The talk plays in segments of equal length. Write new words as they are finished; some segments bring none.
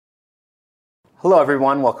Hello,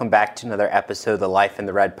 everyone. Welcome back to another episode of the Life in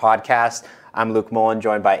the Red podcast. I'm Luke Mullen,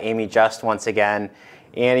 joined by Amy Just once again.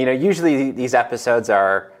 And, usually these episodes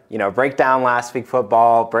are, break down last week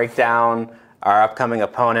football, break down our upcoming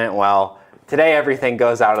opponent. Well, today everything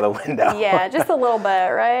goes out of the window. Yeah, just a little bit,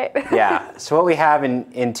 right? Yeah. So what we have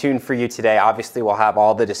in tune for you today, obviously we'll have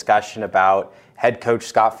all the discussion about head coach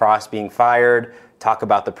Scott Frost being fired, talk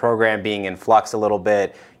about the program being in flux a little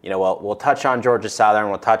bit. We'll touch on Georgia Southern,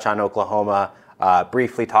 we'll touch on Oklahoma,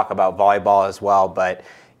 briefly talk about volleyball as well. But,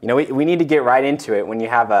 we need to get right into it. When you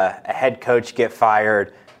have a head coach get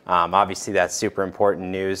fired, obviously that's super important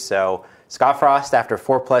news. So Scott Frost, after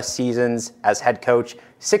 4+ seasons as head coach,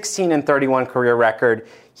 16-31 career record,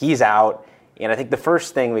 he's out. And I think the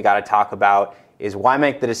first thing we got to talk about is why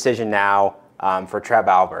make the decision now for Trev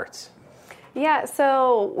Alberts? Yeah,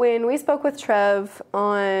 so when we spoke with Trev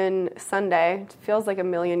on Sunday, it feels like a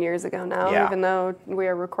million years ago now, even though we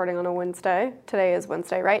are recording on a Wednesday. Today is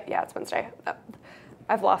Wednesday, right? Yeah, it's Wednesday.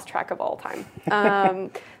 I've lost track of all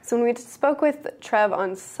time. So when we spoke with Trev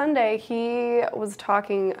on Sunday, he was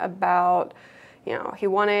talking about, he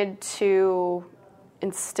wanted to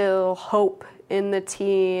instill hope in the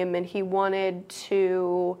team, and he wanted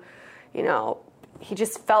to, he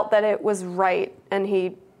just felt that it was right, and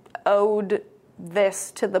he owed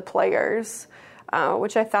this to the players,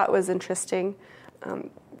 which I thought was interesting.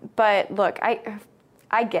 But look,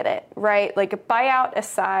 I get it, right? Like, a buyout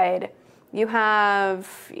aside, you have,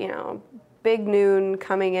 Big Noon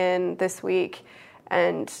coming in this week,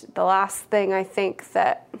 and the last thing I think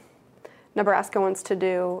that Nebraska wants to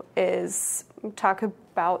do is talk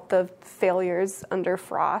about the failures under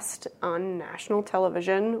Frost on national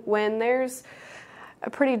television when there's a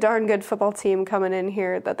pretty darn good football team coming in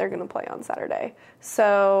here that they're going to play on Saturday.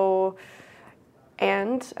 So,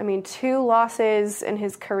 and, 2 losses in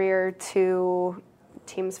his career to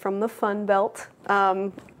teams from the Fun Belt.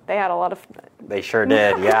 They had a lot of... They sure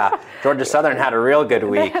did, yeah. Georgia Southern had a real good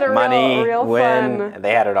week. Money, real win, fun.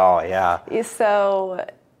 They had it all, yeah. So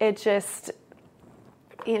it just,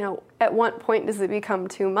 at what point does it become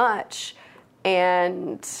too much?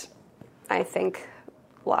 And I think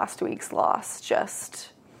last week's loss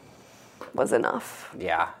just was enough.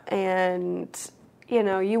 Yeah. And,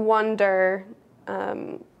 you wonder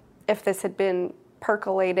if this had been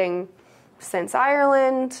percolating since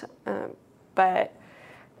Ireland, but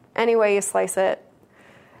anyway you slice it,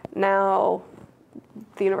 now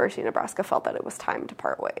the University of Nebraska felt that it was time to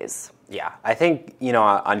part ways. Yeah, I think,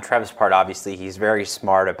 on Trev's part, obviously, he's very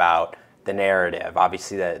smart about the narrative,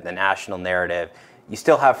 obviously the national narrative. You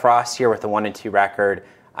still have Frost here with a 1-2 record.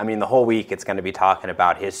 The whole week it's going to be talking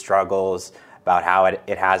about his struggles, about how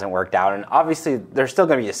it hasn't worked out. And obviously there's still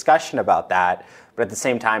going to be discussion about that, but at the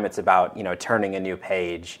same time it's about, turning a new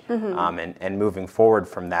page and moving forward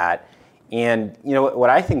from that. And, what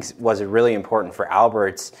I think was really important for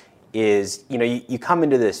Alberts is, you come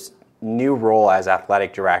into this new role as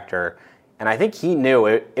athletic director, and I think he knew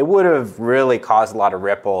it would have really caused a lot of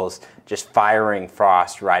ripples just firing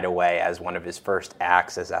Frost right away as one of his first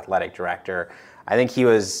acts as athletic director. I think he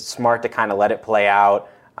was smart to kind of let it play out.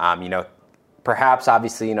 Perhaps,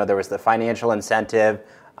 obviously, there was the financial incentive.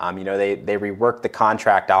 They reworked the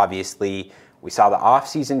contract, obviously. We saw the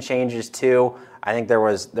offseason changes, too. I think there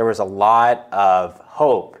was a lot of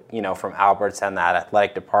hope, from Alberts and that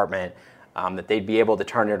athletic department that they'd be able to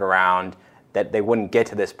turn it around, that they wouldn't get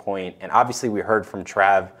to this point. And obviously we heard from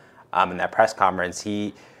Trev in that press conference.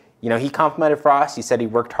 He complimented Frost. He said he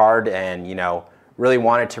worked hard and, really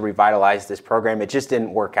wanted to revitalize this program. It just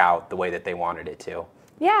didn't work out the way that they wanted it to.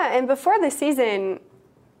 Yeah, and before the season,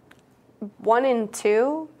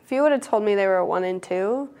 1-2, if you would have told me they were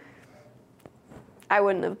 1-2, I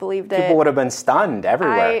wouldn't have believed it. People would have been stunned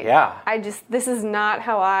everywhere, This is not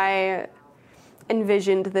how I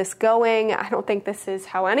envisioned this going. I don't think this is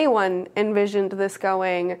how anyone envisioned this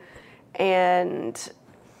going. And,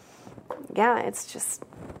 yeah, it's just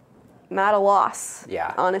not a loss,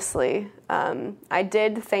 honestly. I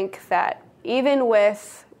did think that even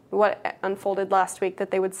with what unfolded last week,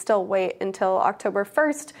 that they would still wait until October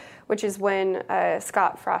 1st, which is when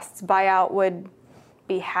Scott Frost's buyout would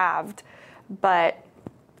be halved. But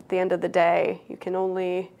at the end of the day, you can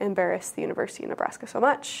only embarrass the University of Nebraska so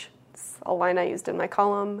much. It's a line I used in my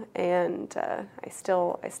column, and I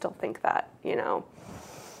still think that,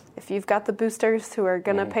 if you've got the boosters who are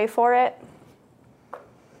going to pay for it,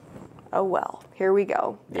 oh well, here we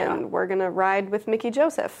go. Yeah. And we're going to ride with Mickey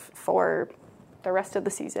Joseph for the rest of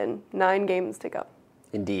the season. 9 games to go.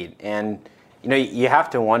 Indeed. And, you have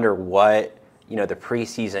to wonder what the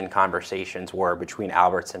preseason conversations were between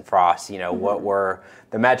Alberts and Frost. What were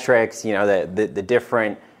the metrics, the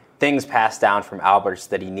different things passed down from Alberts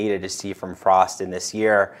that he needed to see from Frost in this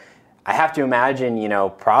year. I have to imagine,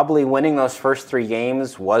 probably winning those first 3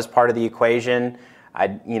 games was part of the equation.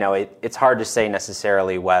 It's hard to say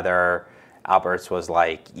necessarily whether Alberts was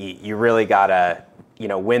like, you really got to,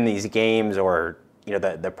 win these games, or,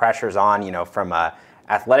 the pressure's on, from a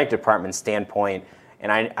athletic department standpoint.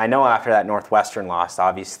 And I know after that Northwestern loss,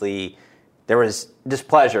 obviously there was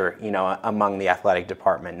displeasure, among the athletic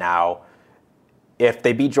department. Now, if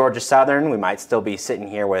they beat Georgia Southern, we might still be sitting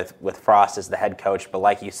here with Frost as the head coach. But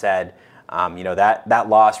like you said, that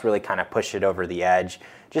loss really kind of pushed it over the edge.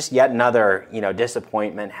 Just yet another,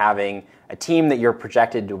 disappointment, having a team that you're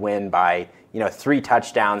projected to win by, 3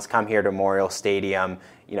 touchdowns, come here to Memorial Stadium,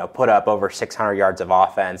 put up over 600 yards of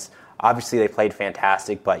offense. Obviously, they played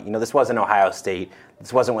fantastic, but, this wasn't Ohio State.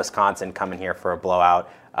 This wasn't Wisconsin coming here for a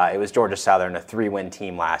blowout. It was Georgia Southern, a 3-win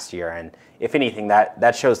team last year. And if anything,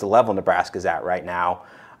 that shows the level Nebraska's at right now.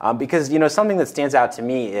 Because, something that stands out to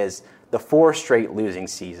me is the 4 straight losing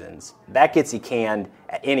seasons. That gets you canned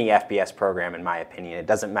at any FBS program, in my opinion. It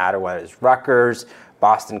doesn't matter whether it's Rutgers,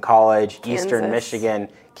 Boston College, Kansas. Eastern Michigan,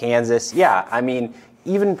 Kansas. Yeah, I mean,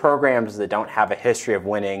 even programs that don't have a history of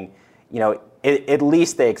winning, at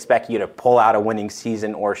least they expect you to pull out a winning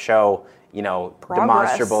season or show,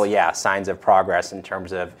 demonstrable, signs of progress in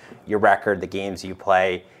terms of your record, the games you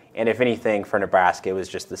play. And if anything, for Nebraska, it was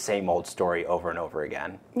just the same old story over and over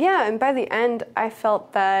again. Yeah, and by the end, I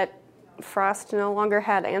felt that Frost no longer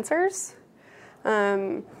had answers.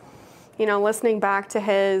 Listening back to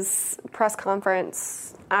his press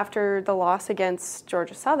conference after the loss against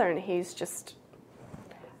Georgia Southern, he's just,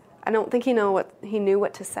 I don't think he knew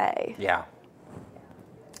what to say. Yeah.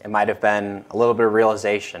 It might have been a little bit of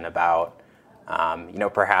realization about,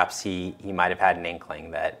 perhaps he might have had an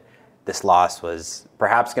inkling that this loss was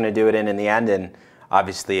perhaps going to do it in the end. And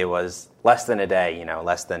obviously it was less than a day,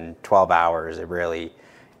 less than 12 hours. It really,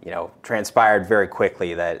 transpired very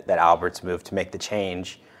quickly that Alberts moved to make the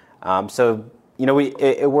change.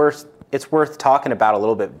 It's worth talking about a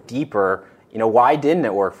little bit deeper. Why didn't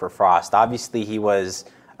it work for Frost? Obviously he was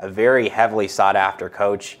a very heavily sought after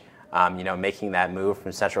coach, making that move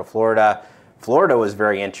from Central Florida. Florida was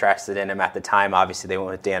very interested in him at the time. Obviously they went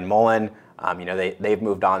with Dan Mullen. They've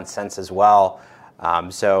moved on since as well.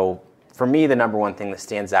 So for me, the number one thing that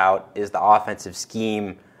stands out is the offensive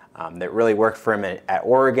scheme that really worked for him at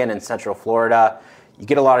Oregon and Central Florida. You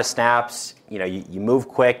get a lot of snaps. You move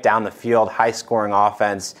quick down the field, high-scoring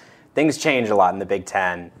offense. Things change a lot in the Big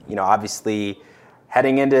Ten. Obviously,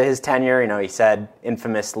 heading into his tenure, he said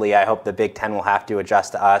infamously, I hope the Big Ten will have to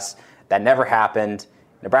adjust to us. That never happened.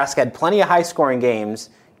 Nebraska had plenty of high-scoring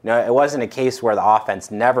games. It wasn't a case where the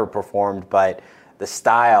offense never performed, but the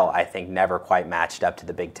style, I think, never quite matched up to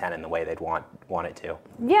the Big Ten in the way they'd want it to.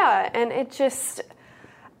 Yeah, and it just,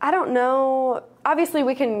 I don't know. Obviously,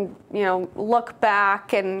 we can, look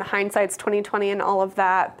back, and hindsight's 20/20 and all of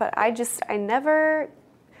that, but I never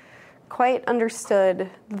quite understood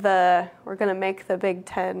we're going to make the Big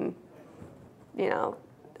Ten,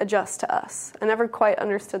 adjust to us. I never quite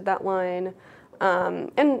understood that line,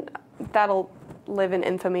 and that'll live in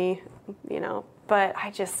infamy, but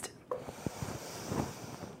I'm just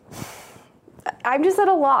at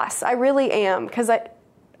a loss. I really am, because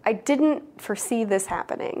I didn't foresee this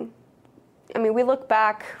happening. I mean, we look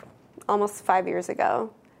back almost 5 years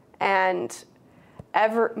ago, and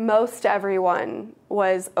most everyone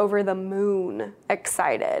was over the moon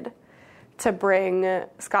excited to bring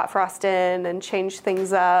Scott Frost in and change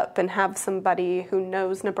things up and have somebody who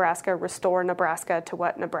knows Nebraska restore Nebraska to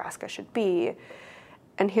what Nebraska should be.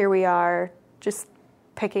 And here we are, just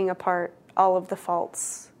picking apart all of the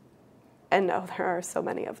faults. And no, there are so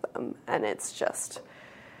many of them. And it's just,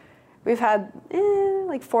 we've had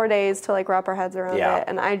 4 days to wrap our heads around it.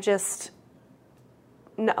 And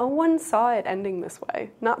no one saw it ending this way.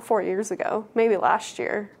 Not 4 years ago, maybe last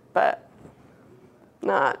year, but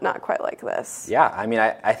not quite like this. Yeah, I mean,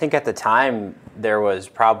 I think at the time there was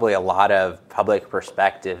probably a lot of public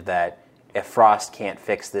perspective that if Frost can't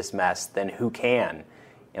fix this mess, then who can?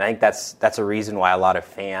 And I think that's a reason why a lot of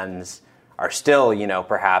fans are still,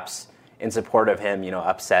 perhaps in support of him,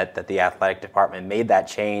 upset that the athletic department made that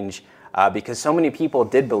change, because so many people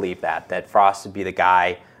did believe that Frost would be the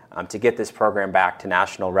guy to get this program back to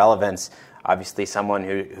national relevance. Obviously someone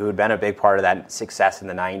who had been a big part of that success in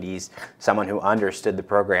the 90s, someone who understood the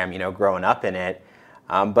program, growing up in it.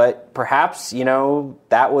 But perhaps,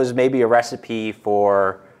 that was maybe a recipe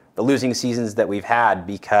for the losing seasons that we've had,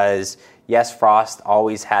 because yes, Frost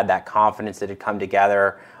always had that confidence that had come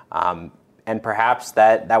together, and perhaps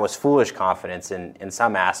that was foolish confidence in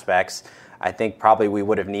some aspects. I think probably we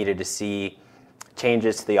would have needed to see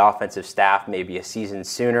changes to the offensive staff maybe a season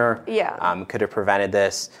sooner. Yeah. Could have prevented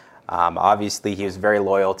this. Obviously, he was very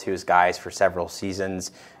loyal to his guys for several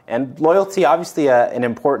seasons. And loyalty, obviously, an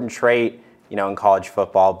important trait, in college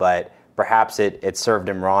football, but perhaps it served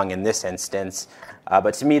him wrong in this instance.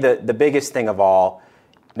 But to me, the biggest thing of all,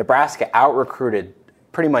 Nebraska out-recruited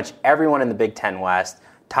pretty much everyone in the Big Ten West,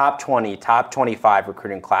 top 20, top 25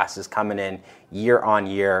 recruiting classes coming in year on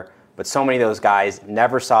year. But so many of those guys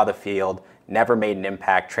never saw the field, never made an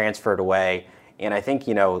impact, transferred away. And I think,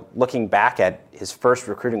 looking back at his first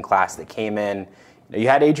recruiting class that came in, you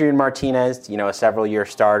had Adrian Martinez, a several-year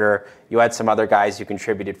starter. You had some other guys who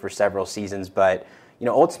contributed for several seasons. But,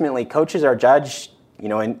 ultimately, coaches are judged,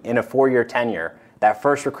 in a 4-year tenure. That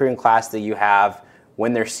first recruiting class that you have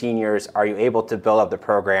when they're seniors, are you able to build up the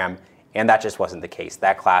program? And that just wasn't the case.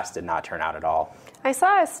 That class did not turn out at all. I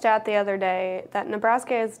saw a stat the other day that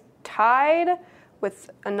Nebraska is tied with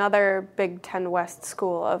another Big Ten West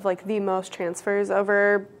school of the most transfers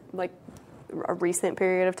over a recent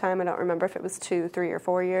period of time. I don't remember if it was 2, 3, or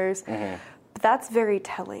 4 years. Mm-hmm. But that's very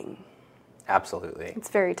telling. Absolutely. It's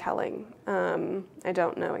very telling. I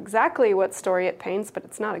don't know exactly what story it paints, but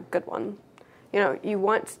it's not a good one.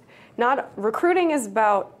 Recruiting is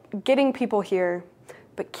about getting people here,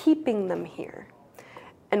 but keeping them here.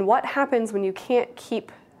 And what happens when you can't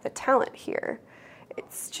keep the talent here?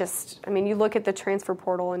 It's just, you look at the transfer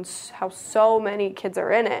portal and how so many kids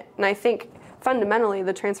are in it. And I think fundamentally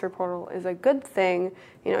the transfer portal is a good thing.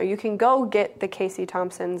 You can go get the Casey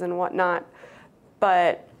Thompsons and whatnot,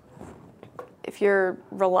 but if you're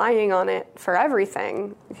relying on it for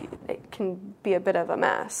everything, it can be a bit of a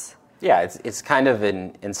mess. Yeah, it's kind of,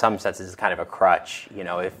 in some senses, it's kind of a crutch.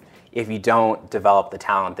 If you don't develop the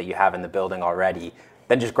talent that you have in the building already,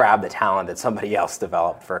 then just grab the talent that somebody else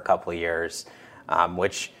developed for a couple of years,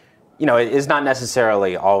 which, is not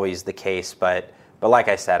necessarily always the case. But like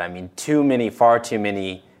I said, far too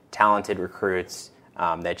many talented recruits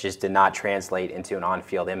that just did not translate into an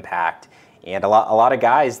on-field impact, and a lot of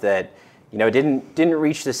guys that didn't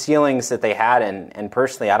reach the ceilings that they had. And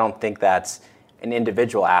personally, I don't think that's an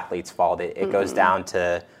individual athlete's fault. It goes down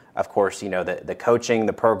to, of course, the coaching,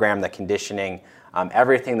 the program, the conditioning,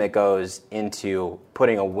 everything that goes into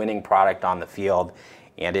putting a winning product on the field.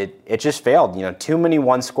 And it just failed. Too many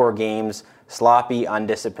one-score games, sloppy,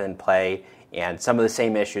 undisciplined play, and some of the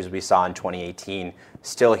same issues we saw in 2018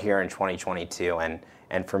 still here in 2022.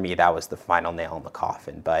 And for me, that was the final nail in the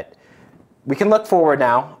coffin. But we can look forward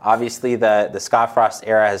now. Obviously, the Scott Frost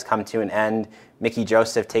era has come to an end. Mickey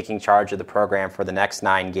Joseph taking charge of the program for the next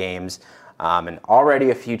 9 games. And already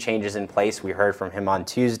a few changes in place. We heard from him on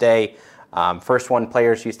Tuesday. First one,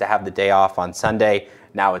 players used to have the day off on Sunday.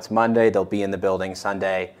 Now it's Monday. They'll be in the building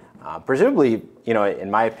Sunday. Presumably,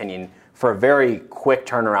 in my opinion, for a very quick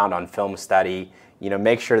turnaround on film study,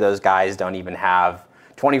 make sure those guys don't even have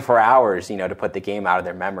 24 hours, to put the game out of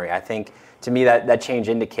their memory. I think, to me, that change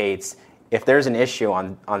indicates if there's an issue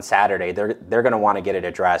on Saturday, they're going to want to get it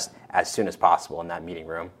addressed as soon as possible in that meeting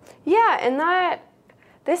room. Yeah, and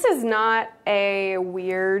this is not a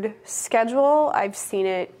weird schedule. I've seen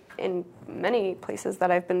it in many places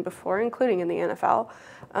that I've been before, including in the NFL.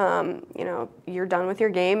 You're done with your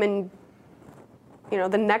game, and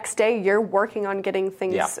the next day you're working on getting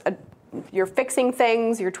things. Yeah. You're fixing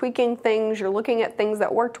things, you're tweaking things, you're looking at things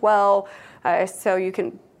that worked well, so you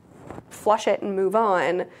can flush it and move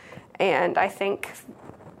on. And I think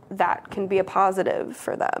that can be a positive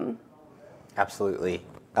for them. Absolutely.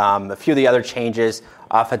 A few of the other changes,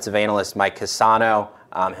 offensive analyst Mike Cassano,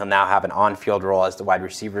 he'll now have an on-field role as the wide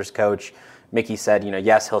receivers coach. Mickey said,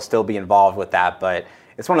 yes, he'll still be involved with that, but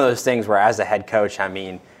it's one of those things where as a head coach,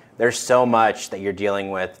 there's so much that you're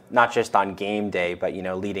dealing with, not just on game day, but,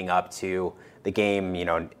 leading up to the game,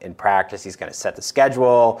 in practice. He's going to set the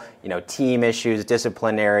schedule, team issues,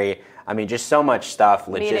 disciplinary. Just so much stuff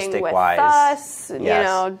logistic-wise. Meeting with us,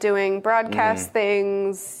 yes. Doing broadcast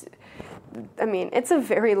things. It's a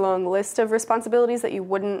very long list of responsibilities that you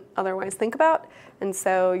wouldn't otherwise think about. And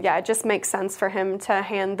so, it just makes sense for him to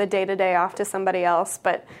hand the day-to-day off to somebody else.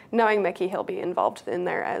 But knowing Mickey, he'll be involved in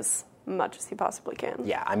there as much as he possibly can.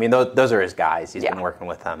 Yeah, those are his guys. He's been working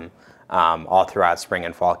with them all throughout spring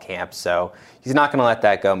and fall camp. So he's not going to let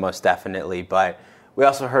that go, most definitely. But we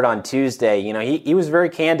also heard on Tuesday, he was very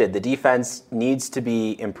candid. The defense needs to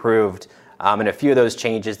be improved. And a few of those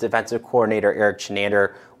changes, defensive coordinator Eric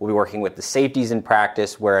Chinander will be working with the safeties in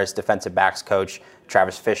practice, whereas defensive backs coach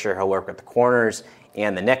Travis Fisher, he'll work with the corners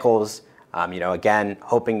and the nickels. Again,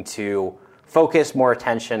 hoping to focus more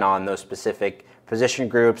attention on those specific position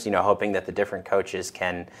groups, hoping that the different coaches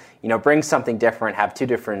can, bring something different, have two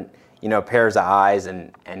different, pairs of eyes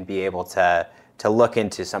and be able to look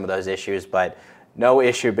into some of those issues, but no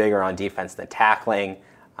issue bigger on defense than tackling.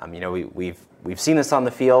 We've seen this on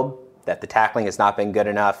the field, that the tackling has not been good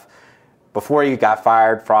enough. Before he got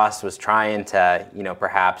fired, Frost was trying to,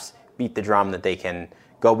 perhaps beat the drum that they can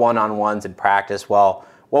go one-on-ones in practice. Well,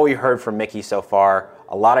 what we heard from Mickey so far,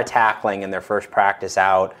 a lot of tackling in their first practice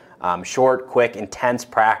out, short, quick, intense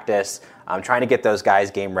practice, trying to get those guys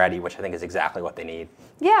game ready, which I think is exactly what they need.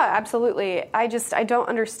 Yeah, absolutely. I don't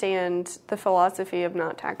understand the philosophy of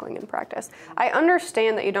not tackling in practice. I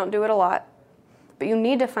understand that you don't do it a lot, but you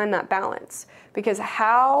need to find that balance, because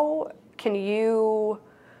how can you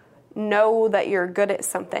know that you're good at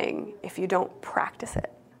something if you don't practice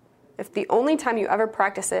it? If the only time you ever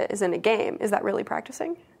practice it is in a game, is that really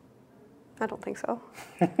practicing? I don't think so.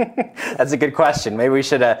 That's a good question. Maybe we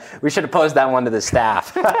should have posed that one to the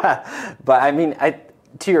staff. But I mean,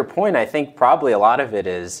 to your point, I think probably a lot of it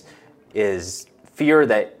is fear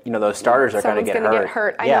that those starters are going to get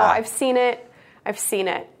hurt. I know. I've seen it.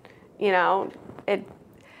 It.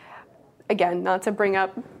 Again, not to bring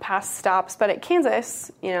up past stops, but at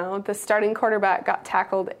Kansas, the starting quarterback got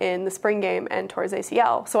tackled in the spring game and tore his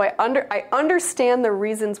ACL. So I understand the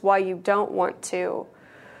reasons why you don't want to,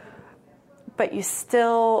 but you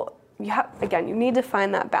need to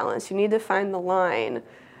find that balance. You need to find the line.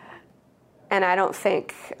 And I don't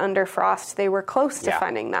think under Frost they were close to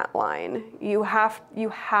finding that line. You have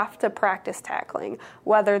to practice tackling,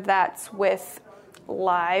 whether that's with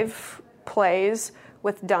live plays,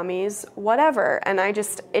 with dummies, whatever. And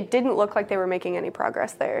it didn't look like they were making any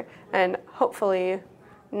progress there. And hopefully,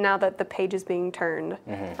 now that the page is being turned,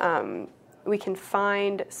 we can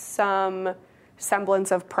find some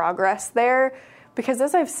semblance of progress there. Because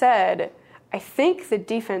as I've said, I think the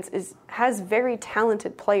defense has very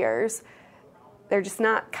talented players. They're just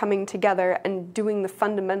not coming together and doing the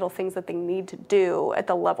fundamental things that they need to do at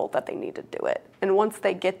the level that they need to do it. And once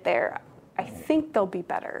they get there, I think they'll be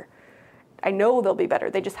better. I know they'll be better.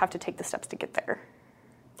 They just have to take the steps to get there.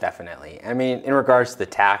 Definitely. I mean, in regards to the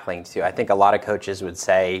tackling, too, I think a lot of coaches would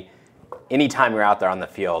say anytime you're out there on the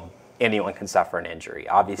field, anyone can suffer an injury.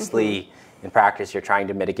 Obviously, in practice, you're trying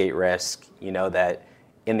to mitigate risk. You know that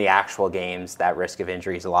in the actual games, that risk of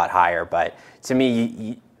injury is a lot higher. But to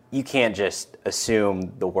me, you can't just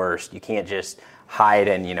assume the worst. You can't just hide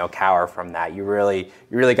and cower from that. You really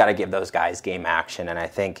got to give those guys game action, and I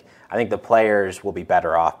think the players will be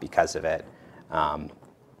better off because of it.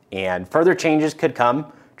 And further changes could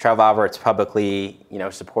come. Trev Alberts publicly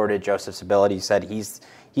supported Joseph's ability. He said he's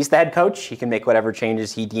the head coach. He can make whatever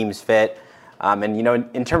changes he deems fit. And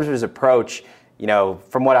in terms of his approach,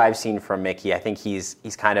 from what I've seen from Mickey, I think he's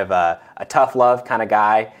kind of a tough love kind of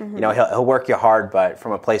guy. He'll work you hard, but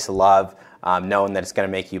from a place of love, knowing that it's going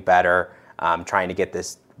to make you better. Trying to get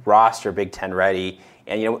this roster Big Ten ready.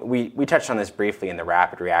 And, we touched on this briefly in the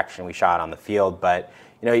rapid reaction we shot on the field, but,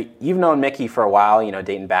 you've known Mickey for a while,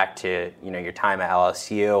 dating back to, your time at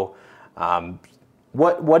LSU.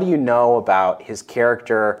 What do you know about his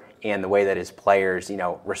character and the way that his players,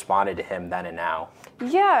 responded to him then and now?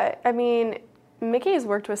 Yeah, I mean, Mickey has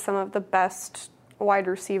worked with some of the best wide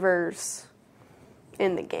receivers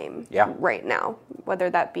in the game right now, whether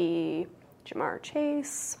that be Jamar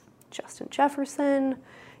Chase, Justin Jefferson,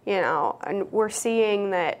 and we're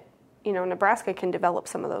seeing that, Nebraska can develop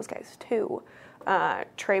some of those guys too.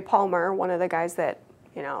 Trey Palmer, one of the guys that,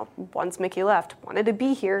 once Mickey left, wanted to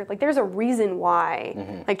be here. Like, there's a reason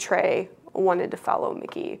why, Trey wanted to follow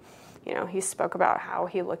Mickey. He spoke about how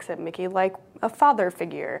he looks at Mickey like a father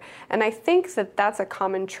figure. And I think that that's a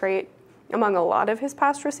common trait among a lot of his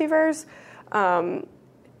past receivers. But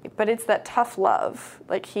it's that tough love.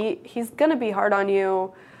 Like, he's going to be hard on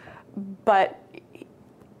you, but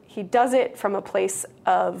he does it from a place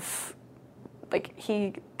of,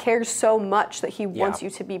 he cares so much that he wants you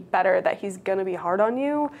to be better, that he's going to be hard on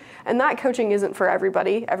you. And that coaching isn't for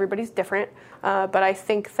everybody. Everybody's different. But I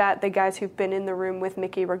think that the guys who've been in the room with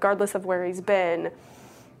Mickey, regardless of where he's been,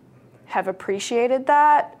 have appreciated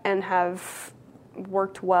that and have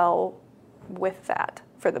worked well with that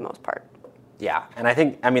for the most part. Yeah, and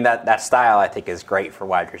that style, I think, is great for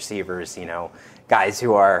wide receivers, guys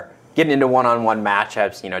who are getting into one-on-one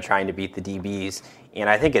matchups, trying to beat the DBs. And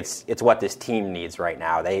I think it's what this team needs right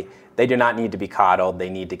now. They do not need to be coddled. They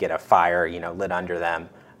need to get a fire, lit under them,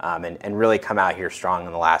 and really come out here strong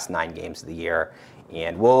in the last 9 games of the year.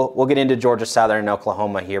 And we'll get into Georgia Southern and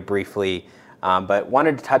Oklahoma here briefly, but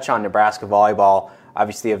wanted to touch on Nebraska volleyball.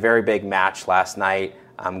 Obviously, a very big match last night,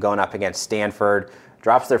 going up against Stanford.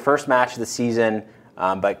 Drops their first match of the season.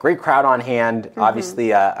 But great crowd on hand.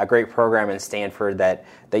 Obviously, a great program in Stanford that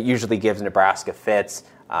usually gives Nebraska fits.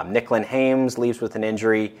 Nicklin Hames leaves with an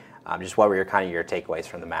injury. Just what were your takeaways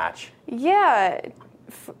from the match? Yeah,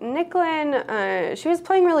 Nicklin, she was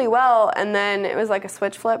playing really well, and then it was like a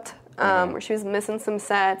switch flipped where she was missing some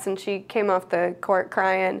sets, and she came off the court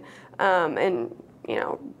crying, and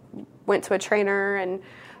went to a trainer and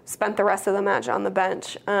spent the rest of the match on the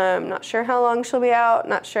bench. Not sure how long she'll be out.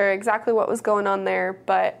 Not sure exactly what was going on there,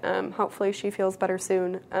 but hopefully she feels better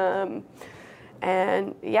soon.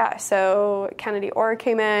 And yeah, so Kennedy Orr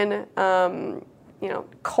came in,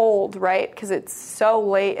 cold, right? Because it's so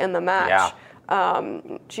late in the match.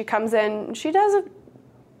 Yeah. She comes in, she does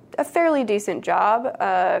a fairly decent job.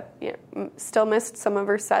 Still missed some of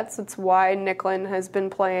her sets. It's why Nicklin has been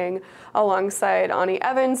playing alongside Ani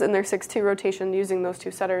Evans in their 6-2 rotation using those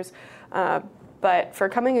two setters. But for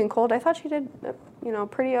coming in cold, I thought she did a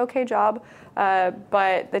pretty okay job.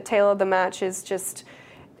 But the tail of the match is just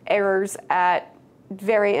errors at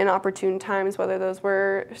very inopportune times, whether those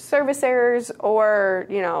were service errors or,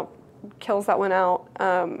 kills that went out.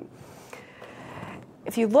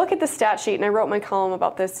 If you look at the stat sheet, and I wrote my column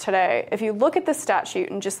about this today, if you look at the stat sheet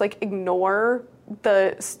and just ignore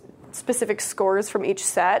the specific scores from each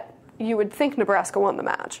set, you would think Nebraska won the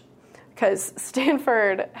match. Because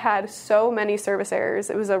Stanford had so many service errors.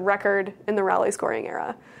 It was a record in the rally scoring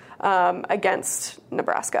era against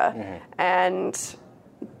Nebraska. Mm-hmm. And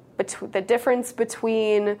the difference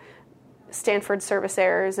between Stanford service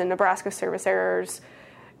errors and Nebraska service errors,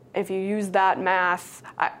 if you use that math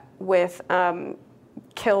with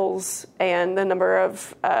kills and the number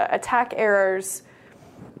of attack errors,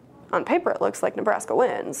 on paper it looks like Nebraska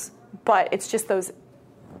wins, but it's just those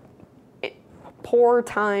poor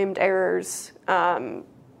timed errors, and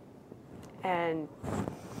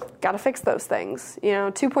got to fix those things.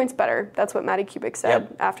 2 points better. That's what Maddie Kubik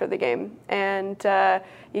said after the game. And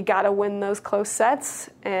you got to win those close sets.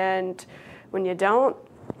 And when you don't,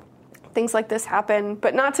 things like this happen.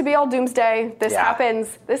 But not to be all doomsday. This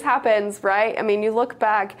happens. This happens, right? I mean, you look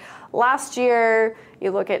back last year,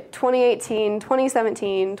 you look at 2018,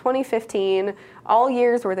 2017, 2015, all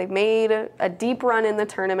years where they've made a deep run in the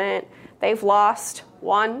tournament. They've lost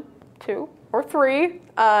 1, 2, or 3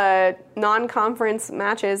 non-conference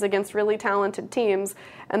matches against really talented teams,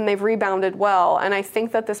 and they've rebounded well. And I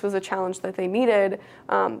think that this was a challenge that they needed.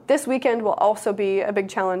 This weekend will also be a big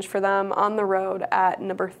challenge for them on the road at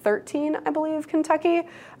number 13, I believe, Kentucky,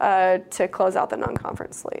 to close out the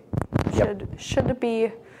non-conference slate. Should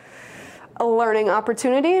be a learning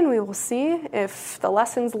opportunity, and we will see if the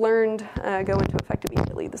lessons learned go into effect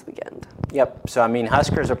immediately this weekend. Yep. So,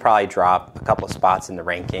 Huskers will probably drop a couple of spots in the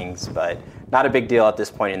rankings, but not a big deal at this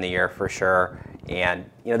point in the year for sure. And,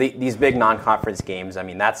 these big non-conference games,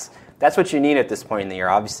 that's what you need at this point in the year.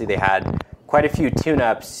 Obviously, they had quite a few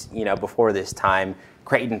tune-ups, before this time.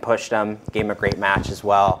 Creighton pushed them, gave them a great match as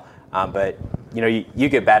well. But, you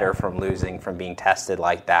get better from losing, from being tested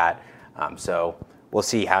like that. So we'll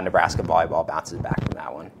see how Nebraska volleyball bounces back from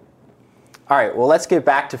that one. All right, well, let's get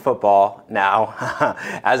back to football now.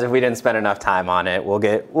 As if we didn't spend enough time on it, we'll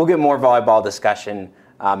get more volleyball discussion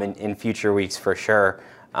in future weeks for sure.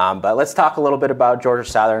 But let's talk a little bit about Georgia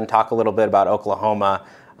Southern, talk a little bit about Oklahoma,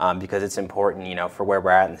 because it's important, for where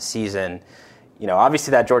we're at in the season.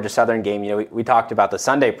 Obviously that Georgia Southern game, we talked about the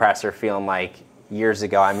Sunday presser feeling like years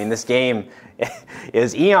ago. This game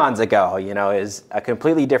is eons ago, is a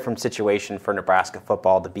completely different situation for Nebraska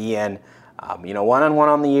football to be in. One-on-one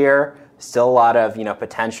on the year, still a lot of,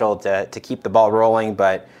 potential to keep the ball rolling,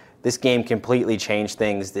 but this game completely changed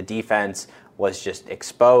things. The defense was just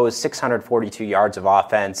exposed, 642 yards of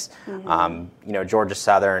offense. Mm-hmm. Georgia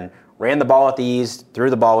Southern ran the ball with ease,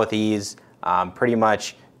 threw the ball with ease, pretty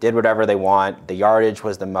much did whatever they want. The yardage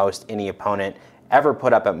was the most any opponent ever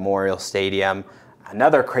put up at Memorial Stadium.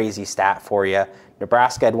 Another crazy stat for you.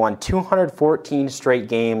 Nebraska had won 214 straight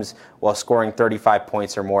games while scoring 35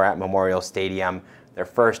 points or more at Memorial Stadium. Their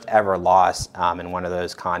first ever loss in one of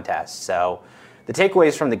those contests. So the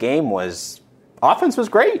takeaways from the game was offense was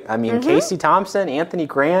great. Mm-hmm. Casey Thompson, Anthony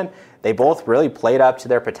Grant, they both really played up to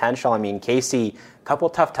their potential. Casey, a couple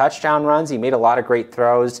tough touchdown runs. He made a lot of great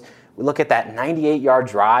throws. We look at that 98-yard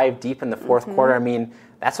drive deep in the fourth quarter.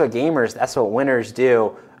 That's what winners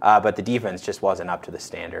do. But the defense just wasn't up to the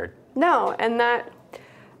standard. No, and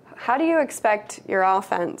how do you expect your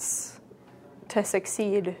offense to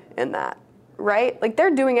succeed in that, right?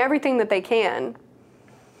 They're doing everything that they can,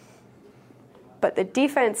 but the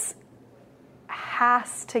defense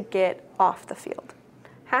has to get off the field.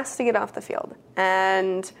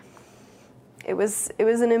 And it was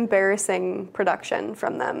an embarrassing production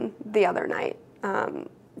from them the other night.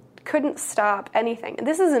 Couldn't stop anything. And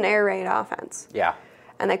this is an air raid offense. Yeah.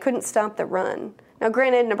 And they couldn't stop the run. Now,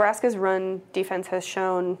 granted, Nebraska's run defense has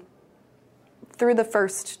shown through the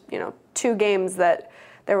first, 2 games that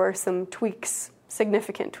there were some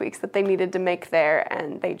significant tweaks that they needed to make there,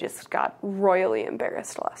 and they just got royally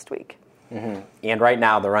embarrassed last week. Mm-hmm. And right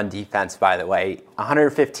now, the run defense, by the way,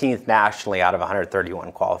 115th nationally out of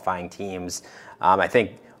 131 qualifying teams. I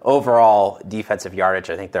think overall defensive yardage,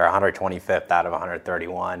 I think they're 125th out of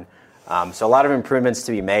 131. So a lot of improvements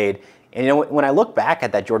to be made. And when I look back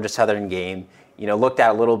at that Georgia Southern game, looked at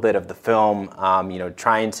a little bit of the film,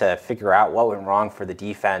 trying to figure out what went wrong for the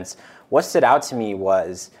defense. What stood out to me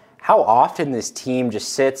was how often this team just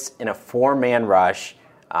sits in a 4-man rush,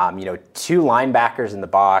 2 linebackers in the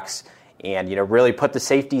box, and really put the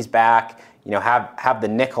safeties back, have the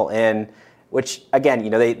nickel in, which again,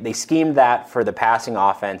 they schemed that for the passing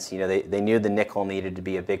offense. They knew the nickel needed to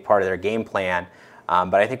be a big part of their game plan,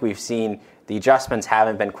 but I think we've seen the adjustments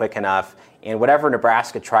haven't been quick enough, and whatever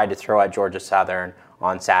Nebraska tried to throw at Georgia Southern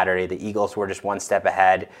on Saturday, the Eagles were just one step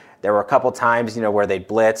ahead. There were a couple times, where they'd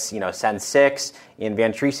blitz, send 6, and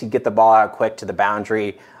Van Treese get the ball out quick to the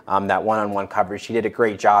boundary, that one-on-one coverage. He did a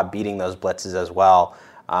great job beating those blitzes as well.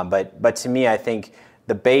 But to me, I think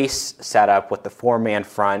the base setup with the 4-man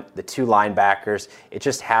front, the 2 linebackers, it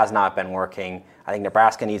just has not been working. I think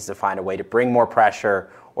Nebraska needs to find a way to bring more pressure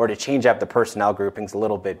or to change up the personnel groupings a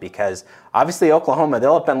little bit, because obviously Oklahoma,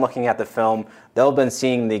 they'll have been looking at the film, they'll have been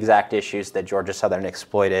seeing the exact issues that Georgia Southern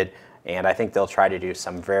exploited, and I think they'll try to do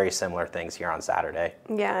some very similar things here on Saturday.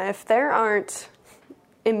 Yeah, if there aren't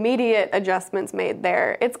immediate adjustments made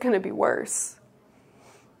there, it's going to be worse.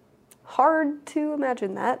 Hard to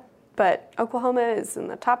imagine that, but Oklahoma is in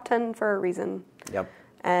the top 10 for a reason. Yep.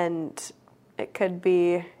 And it could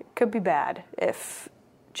be bad if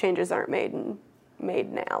changes aren't made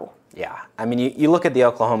now. Yeah, I mean, you look at the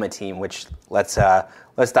Oklahoma team, which let's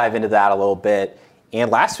dive into that a little bit.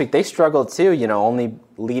 And last week they struggled too, only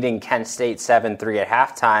leading Kent State 7-3 at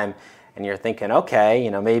halftime, and you're thinking, okay,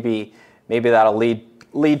 maybe that'll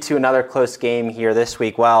lead to another close game here this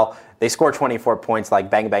week. Well, they score 24 points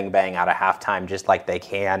like bang, bang, bang out of halftime, just like they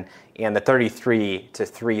can. And the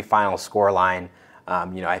 33-3 final score line,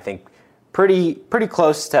 I think pretty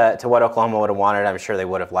close to what Oklahoma would have wanted. I'm sure they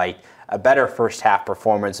would have liked a better first half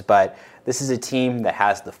performance, but this is a team that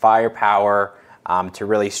has the firepower to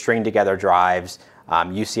really string together drives.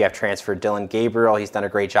 UCF transfer Dylan Gabriel, he's done a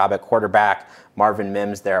great job at quarterback. Marvin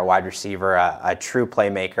Mims there, a wide receiver, a true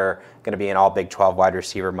playmaker, going to be an all Big 12 wide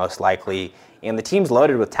receiver most likely. And the team's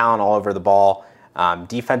loaded with talent all over the ball.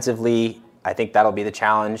 Defensively, I think that'll be the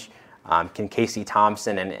challenge. Can Casey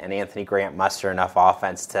Thompson and Anthony Grant muster enough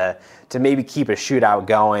offense to maybe keep a shootout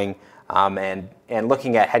going? And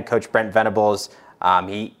looking at head coach Brent Venables,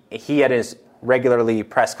 he had his regularly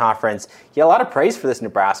press conference, he had a lot of praise for this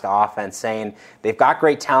Nebraska offense, saying they've got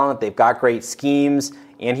great talent, they've got great schemes,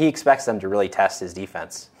 and he expects them to really test his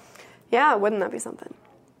defense. Yeah, wouldn't that be something?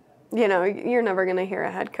 You're never going to hear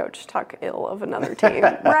a head coach talk ill of another team,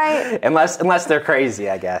 right? Unless they're crazy,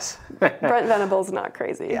 I guess. Brent Venables not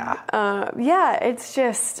crazy. Yeah. It's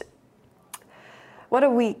just, what a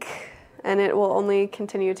week, and it will only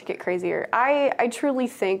continue to get crazier. I truly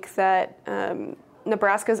think that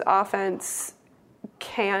Nebraska's offense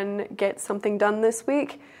can get something done this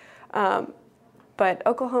week, but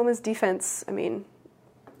Oklahoma's defense,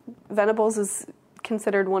 Venables is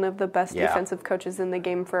considered one of the best defensive coaches in the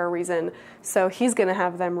game for a reason, so he's going to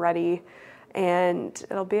have them ready, and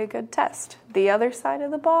it'll be a good test. The other side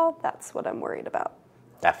of the ball, that's what I'm worried about.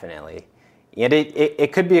 Definitely. And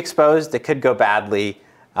it could be exposed, it could go badly,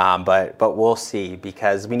 but we'll see,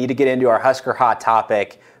 because we need to get into our Husker Hot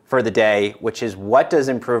topic for the day, which is, what does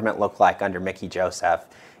improvement look like under Mickey Joseph?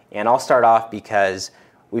 And I'll start off because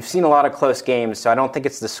we've seen a lot of close games, so I don't think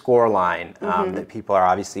it's the score line that people are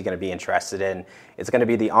obviously going to be interested in. It's going to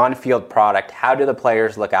be the on-field product. How do the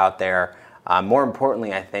players look out there? More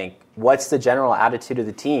importantly, I think, what's the general attitude of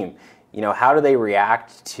the team? How do they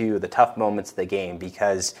react to the tough moments of the game?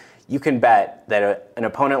 Because you can bet that an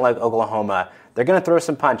opponent like Oklahoma, they're going to throw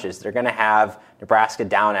some punches. They're going to have Nebraska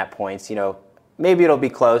down at points. Maybe it'll be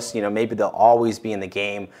close. Maybe they'll always be in the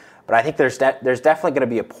game. But I think there's definitely going to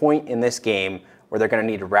be a point in this game where they're going to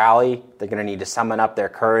need to rally. They're going to need to summon up their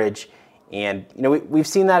courage. And we've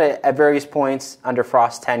seen that at various points under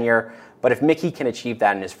Frost's tenure. But if Mickey can achieve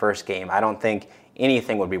that in his first game, I don't think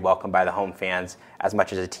anything would be welcomed by the home fans as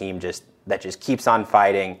much as a team that just keeps on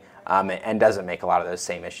fighting and doesn't make a lot of those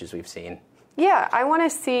same issues we've seen. Yeah, I want to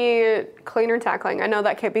see cleaner tackling. I know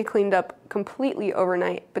that can't be cleaned up completely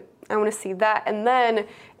overnight, but I want to see that. And then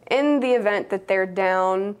in the event that they're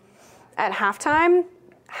down at halftime,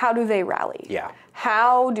 how do they rally? Yeah.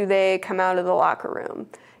 How do they come out of the locker room?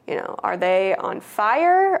 Are they on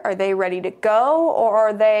fire? Are they ready to go? Or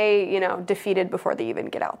are they, defeated before they even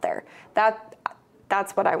get out there?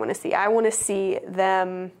 That's what I want to see. I want to see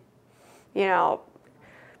them,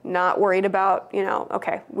 not worried about,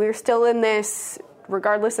 okay, we're still in this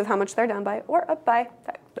regardless of how much they're down by or up by.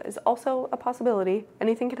 That is also a possibility.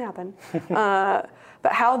 Anything can happen.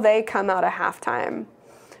 But how they come out of halftime,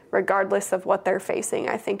 regardless of what they're facing,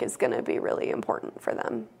 I think is going to be really important for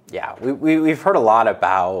them. Yeah, we've heard a lot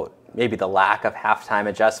about maybe the lack of halftime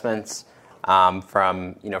adjustments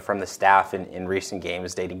from the staff in recent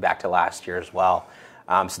games dating back to last year as well.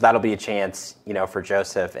 So that'll be a chance, for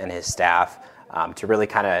Joseph and his staff to really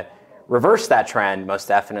kind of reverse that trend, most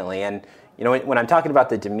definitely. And when I'm talking about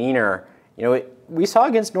the demeanor, we saw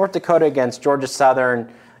against North Dakota, against Georgia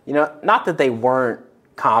Southern, not that they weren't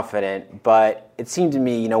confident, but it seemed to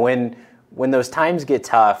me, when those times get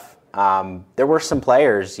tough, there were some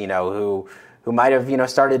players, who might have,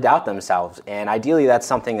 started to doubt themselves. And ideally, that's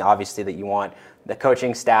something, obviously, that you want the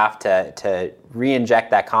coaching staff to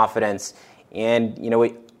re-inject that confidence. And,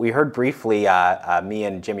 we heard briefly, me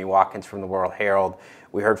and Jimmy Watkins from the World Herald,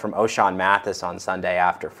 we heard from O'Shawn Mathis on Sunday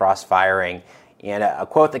after Frost firing. And a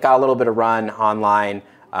quote that got a little bit of run online,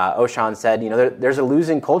 O'Shawn said, there's a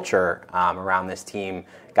losing culture around this team.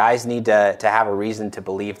 Guys need to have a reason to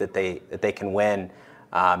believe that they can win.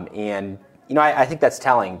 And I think that's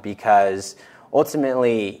telling because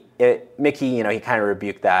ultimately Mickey, he kind of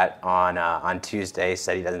rebuked that on Tuesday,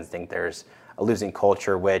 said he doesn't think there's a losing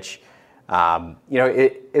culture, which,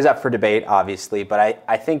 it is up for debate, obviously. But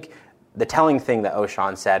I think the telling thing that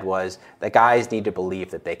O'Shawn said was that guys need to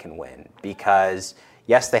believe that they can win because,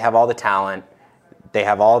 yes, they have all the talent. They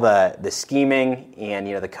have all the scheming and,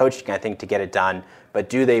 the coaching, I think, to get it done. But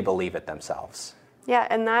do they believe it themselves? Yeah,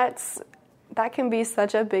 and that can be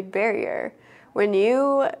such a big barrier. When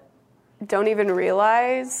you don't even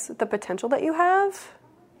realize the potential that you have,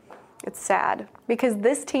 it's sad. Because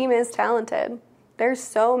this team is talented. There's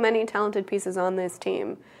so many talented pieces on this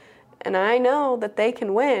team. And I know that they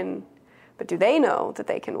can win. But do they know that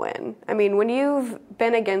they can win? I mean, when you've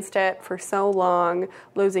been against it for so long,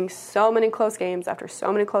 losing so many close games after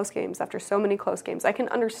so many close games after so many close games, I can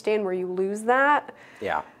understand where you lose that.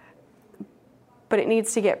 Yeah. But it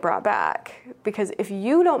needs to get brought back. Because if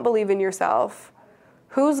you don't believe in yourself,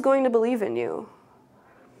 who's going to believe in you?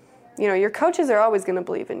 Your coaches are always going to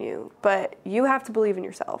believe in you, but you have to believe in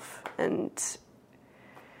yourself. And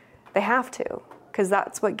they have to, because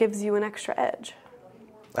that's what gives you an extra edge.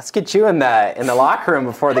 Let's get you in the locker room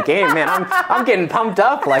before the game, man. I'm getting pumped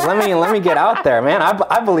up. Like let me get out there, man.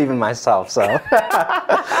 I believe in myself. So,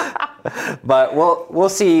 but we'll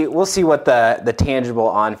see what the tangible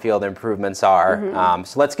on-field improvements are. Mm-hmm.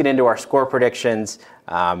 So let's get into our score predictions.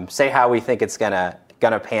 Say how we think it's gonna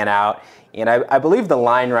pan out. And I believe the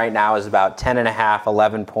line right now is about 10.5,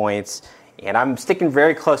 11 points. And I'm sticking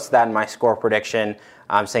very close to that in my score prediction.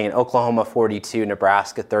 I'm saying Oklahoma 42,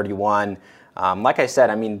 Nebraska 31. Like I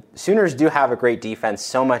said, Sooners do have a great defense,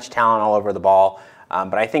 so much talent all over the ball.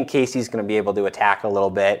 But I think Casey's going to be able to attack a little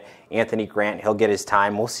bit. Anthony Grant, he'll get his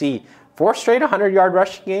time. We'll see 4 straight 100-yard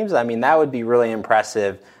rushing games. That would be really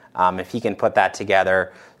impressive if he can put that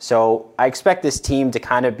together. So I expect this team to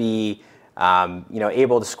kind of be,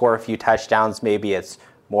 able to score a few touchdowns. Maybe it's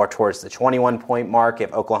more towards the 21-point mark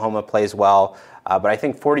if Oklahoma plays well. But I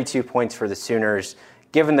think 42 points for the Sooners,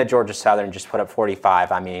 given that Georgia Southern just put up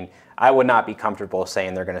 45. I would not be comfortable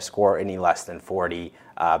saying they're going to score any less than 40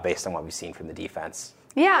 based on what we've seen from the defense.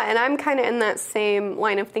 Yeah, and I'm kind of in that same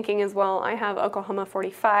line of thinking as well. I have Oklahoma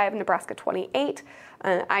 45, Nebraska 28.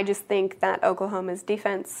 I just think that Oklahoma's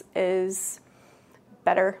defense is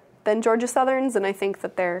better than Georgia Southern's, and I think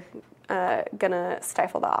that they're going to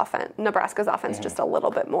stifle the offense, Nebraska's offense, just a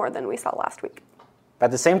little bit more than we saw last week. But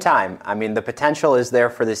at the same time, the potential is there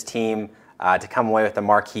for this team to come away with a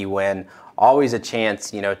marquee win. Always a chance,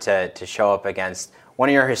 to show up against one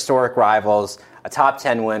of your historic rivals, a top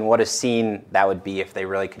 10 win. What a scene that would be if they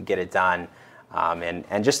really could get it done.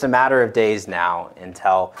 And just a matter of days now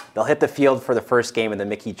until they'll hit the field for the first game of the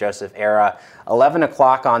Mickey Joseph era. 11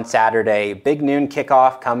 o'clock on Saturday, big noon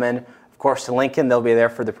kickoff coming. Of course, to Lincoln, they'll be there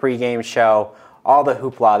for the pregame show, all the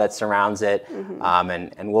hoopla that surrounds it.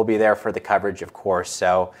 Mm-hmm. And we'll be there for the coverage, of course.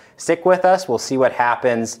 So stick with us. We'll see what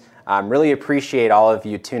happens. Really appreciate all of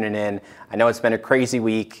you tuning in. I know it's been a crazy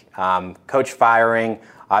week. Coach firing.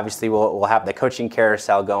 Obviously, we'll have the coaching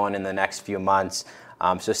carousel going in the next few months.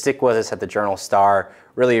 So stick with us at the Journal-Star.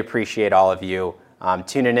 Really appreciate all of you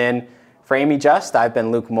tuning in. For Amy Just, I've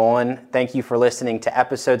been Luke Mullen. Thank you for listening to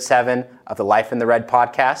Episode 7 of the Life in the Red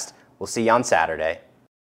podcast. We'll see you on Saturday.